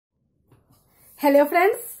Hello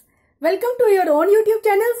friends, welcome to your own YouTube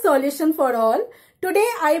channel Solution for All. Today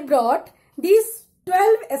I brought these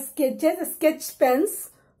 12 sketch pens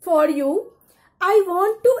for you. I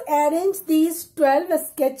want to arrange these 12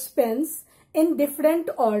 sketch pens in different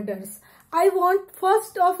orders.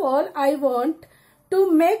 First of all, I want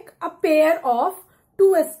to make a pair of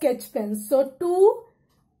 2 sketch pens. So 2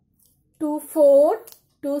 to 4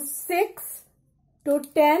 to 6 to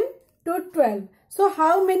 10 to 12. So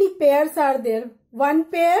how many pairs are there?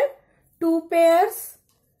 1 pair, 2 pairs,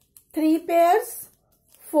 3 pairs,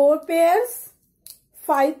 4 pairs,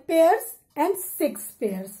 5 pairs and 6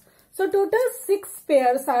 pairs. So total 6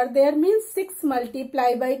 pairs are there, means 6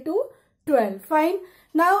 multiplied by 2, 12. Fine.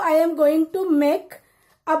 Now I am going to make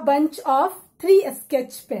a bunch of 3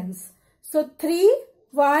 sketch pens. So 3,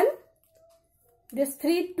 1, this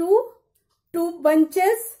 3, 2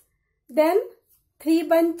 bunches, then 3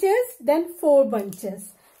 bunches, then 4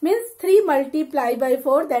 bunches. Means 3 multiplied by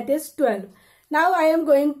 4, that is 12. Now I am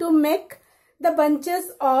going to make the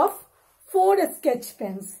bunches of 4 sketch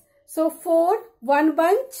pens. So 4, 1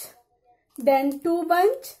 bunch, then 2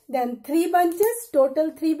 bunch, then 3 bunches,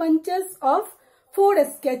 total 3 bunches of 4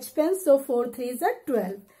 sketch pens. So 4 3s are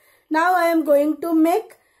 12. Now I am going to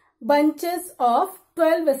make bunches of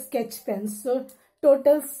 12 sketch pens. So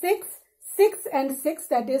total 6 and 6,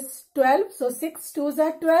 that is 12. So 6 2s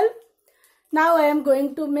are 12. Now I am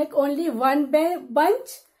going to make only one bunch,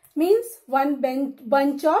 means one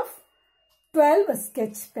bunch of 12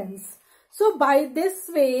 sketch pens. So by this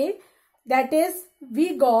way, that is,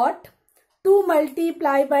 we got 2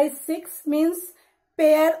 multiplied by 6 means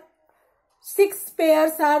 6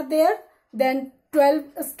 pairs are there, then 12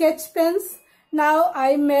 sketch pens. Now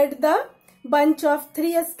I made the bunch of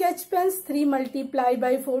 3 sketch pens, 3 multiplied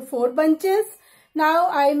by 4 bunches. Now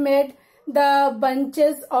I made the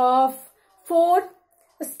bunches of 4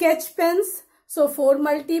 sketch pens, so 4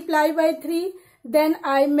 multiplied by 3. Then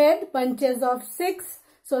I made bunches of 6,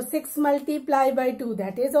 so 6 multiplied by 2,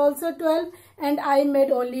 that is also 12. And I made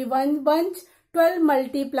only one bunch, 12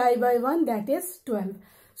 multiplied by 1, that is 12.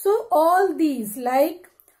 So all these like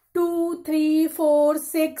 2, 3, 4,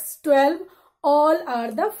 6, 12, all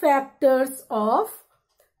are the factors of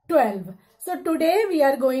 12. So today we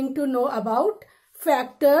are going to know about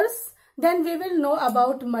factors, then we will know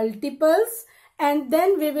about multiples, and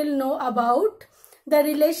then we will know about the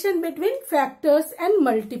relation between factors and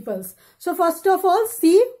multiples. So first of all,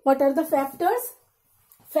 see what are the factors.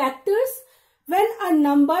 Factors: when a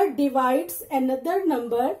number divides another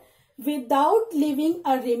number without leaving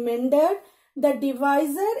a remainder, the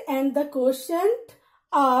divisor and the quotient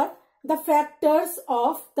are the factors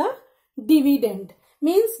of the dividend.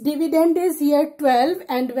 Means dividend is here 12,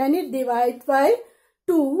 and when it divides by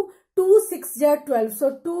 2, 2 6 are 12.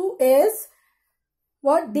 So 2 is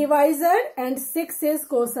what? Divisor, and 6 is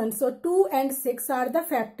quotient. So 2 and 6 are the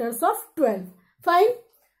factors of 12. Fine.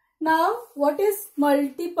 Now what is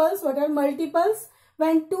multiples? What are multiples?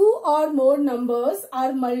 When 2 or more numbers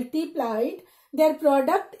are multiplied, their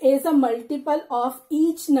product is a multiple of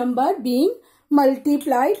each number being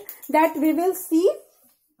multiplied. That we will see.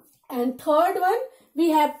 And third one, we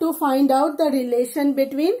have to find out the relation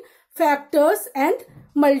between factors and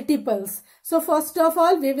multiples. So first of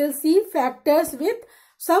all, we will see factors with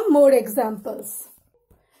some more examples.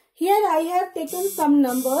 Here I have taken some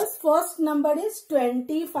numbers. First number is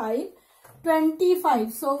 25.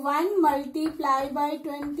 25. So 1 multiplied by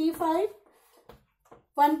 25.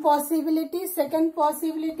 One possibility. Second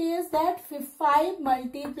possibility is that 5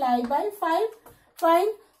 multiplied by 5. Fine.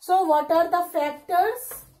 So what are the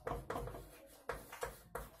factors?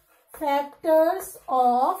 Factors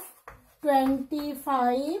of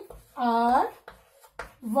 25 are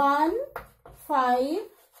 1, 5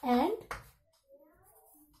 and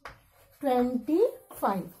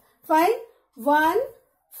 25. Fine. 1,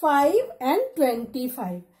 5 and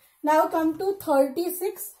 25. Now come to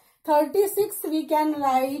 36. 36 we can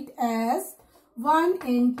write as 1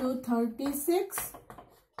 into 36,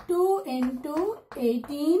 2 into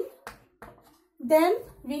 18. Then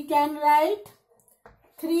we can write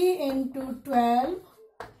 3 into 12.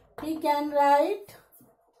 We can write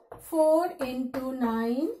 4 into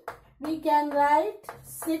 9. We can write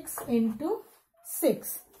 6 into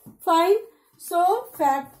 6. Fine. So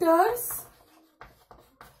factors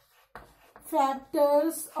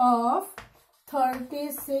of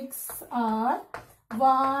 36 are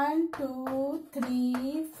 1, 2,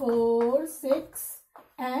 3, 4, 6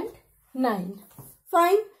 and 9.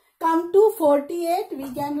 Fine. Come to 48.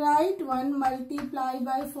 We can write 1 multiplied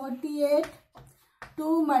by 48,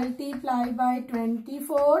 2 multiplied by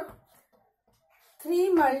 24,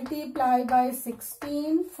 3 multiply by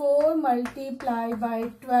 16, 4 multiply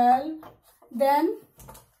by 12, then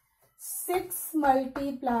 6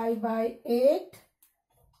 multiply by 8.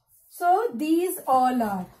 So these all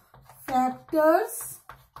are factors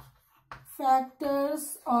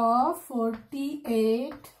of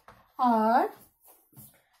 48 are,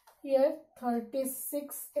 here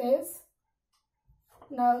 36 is,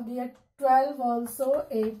 now here 12 also,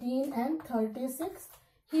 18 and 36.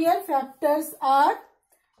 Here factors are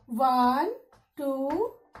 1,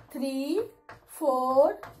 2, 3,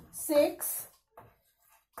 4, 6,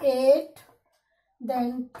 8,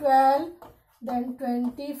 then 12, then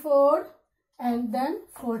 24 and then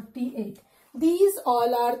 48. These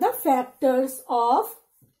all are the factors of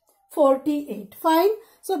 48. Fine.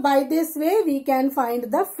 So by this way we can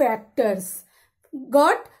find the factors.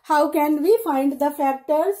 Got? How can we find the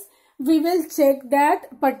factors? We will check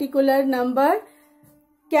that particular number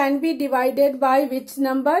can be divided by which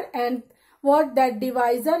number and what that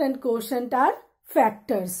divisor and quotient are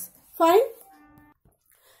factors. Fine.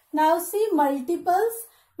 Now see multiples.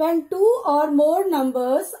 When two or more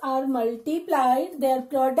numbers are multiplied, their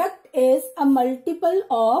product is a multiple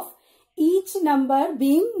of each number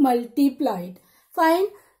being multiplied. Fine.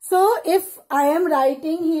 So if I am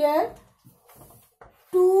writing here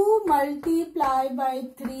 2 multiplied by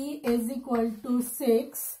 3 is equal to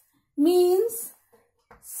 6, means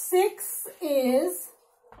 6 is,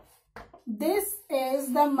 this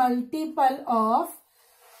is the multiple of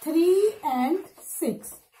 3 and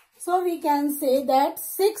 6. So we can say that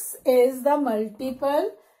 6 is the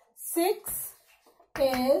multiple, 6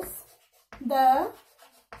 is the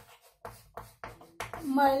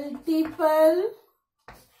multiple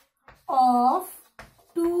of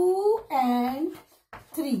 2 and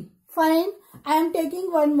 3. Fine. I am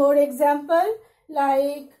taking one more example,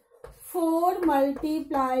 like 4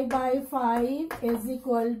 multiplied by 5 is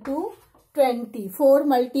equal to 20. 4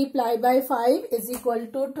 multiplied by 5 is equal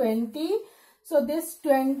to 20. So this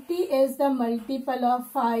 20 is the multiple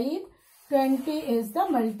of 5, 20 is the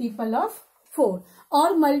multiple of 4.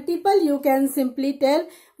 Or multiple, you can simply tell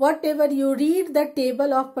whatever you read the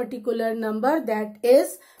table of particular number, that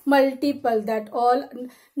is multiple, that all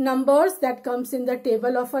numbers that comes in the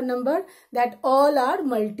table of a number, that all are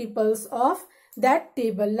multiples of that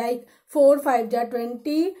table, like 4 5 ja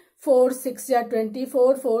 20, 4 6 ja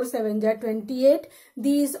 24, 4 7 ja 28.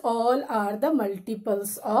 These all are the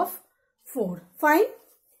multiples of 4. Fine.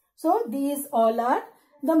 So these all are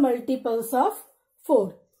the multiples of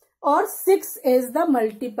 4. Or 6 is the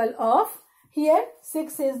multiple of, here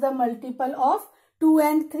 6 is the multiple of 2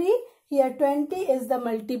 and 3. Here 20 is the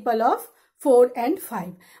multiple of 4 and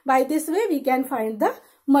 5. By this way we can find the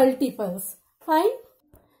multiples. Fine.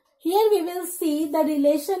 Here we will see the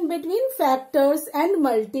relation between factors and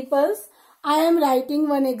multiples. I am writing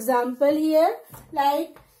one example here,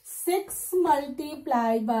 like 6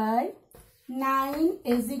 multiplied by 9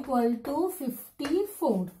 is equal to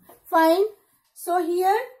 54. Fine. So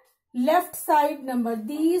here left side number,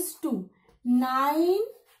 these two, 9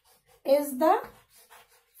 is the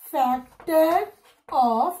factor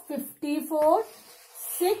of 54,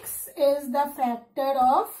 6 is the factor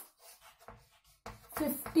of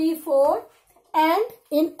 54, and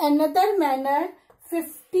in another manner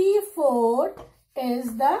 54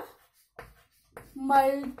 is the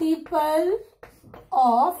multiple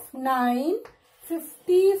of 9,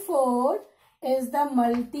 54 is the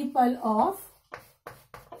multiple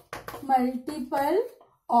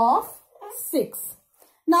of 6.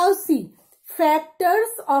 Now see, factors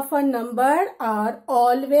of a number are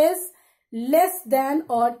always less than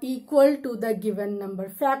or equal to the given number.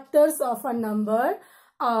 Factors of a number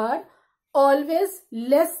are always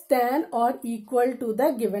less than or equal to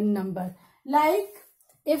the given number. Like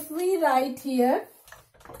if we write here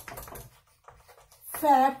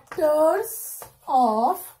factors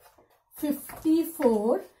of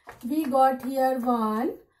 54, we got here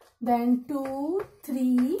 1, then 2,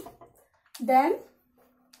 3, then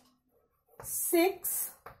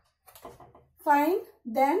 6, fine,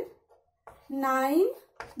 then 9,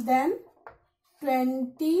 then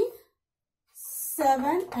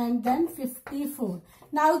 27 and then 54.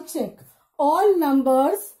 Now check all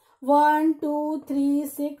numbers 1, 2, 3,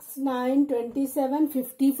 6, 9, 27,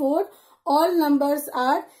 54. All numbers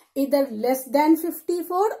are either less than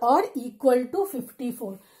 54 or equal to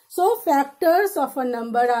 54. So factors of a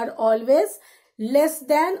number are always less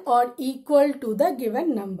than or equal to the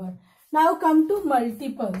given number. Now come to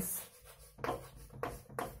multiples.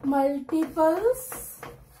 Multiples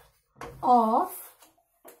of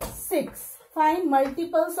 6. Fine.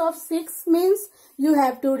 Multiples of 6 means you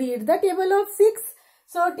have to read the table of 6.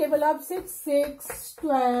 So table of 6,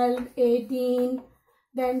 12, 18,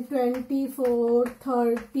 then 24,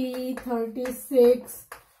 30, 36,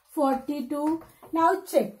 42. Now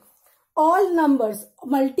check. All numbers,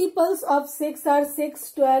 multiples of 6 are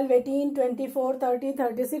 6, 12, 18, 24, 30,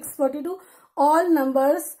 36, 42. All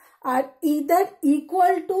numbers are either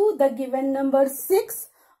equal to the given number 6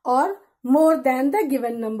 or more than the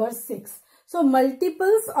given number 6. So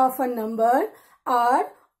multiples of a number are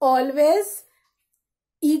always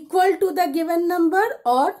equal to the given number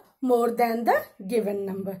or more than the given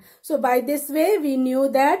number. So by this way we knew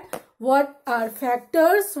that what are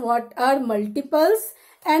factors, what are multiples,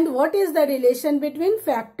 and what is the relation between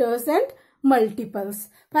factors and multiples.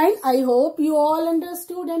 Fine. I hope you all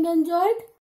understood and enjoyed.